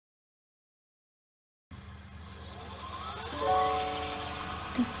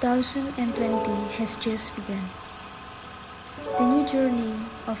2020 has just begun. The new journey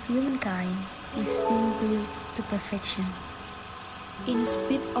of humankind is being built to perfection, in a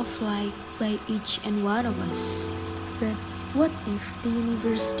speed of light by each and one of us. But what if the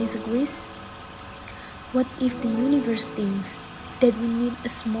universe disagrees? What if the universe thinks that we need a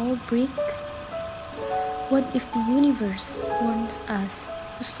small break? What if the universe wants us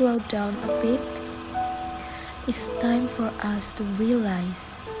to slow down a bit? It's time for us to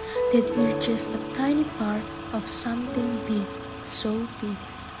realize that we're just a tiny part of something big, so big,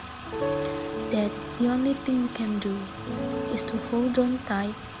 that the only thing we can do is to hold on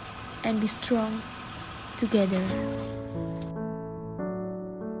tight and be strong together.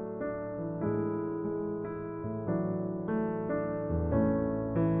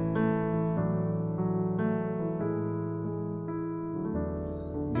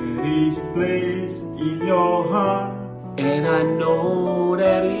 There is a place in your heart, and I know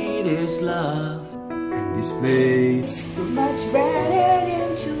that it is love. and this place much better than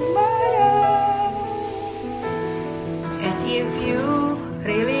tomorrow. And if you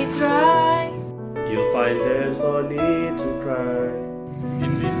really try, You'll find there's no need to cry.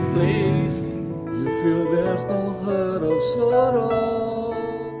 in this place you feel there's no hurt or sorrow.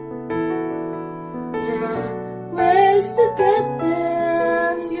 there are ways to get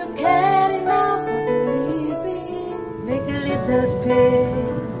there. If you care enough for the living, Make a little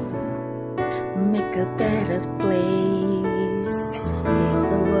space, make a better place. Heal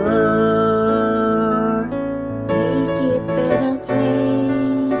the world, make it better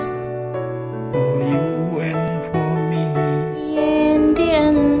place. For you and for me, In the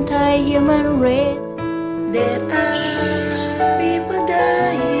entire human race, there are people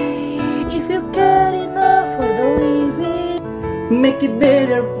dying. If you care enough for the living, make it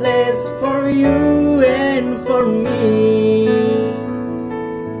better place for you and for me.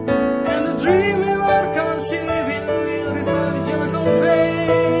 and the dream you are conceiving will be found in joyful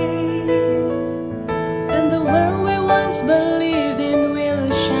faith. and the world we once believed in will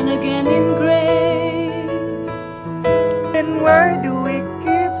shine again in grace. And why do we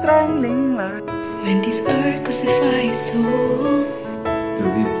keep strangling life? When this earth crucifies soul, To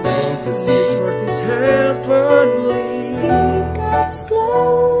its fantasies, what is heavenly. God's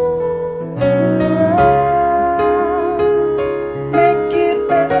close.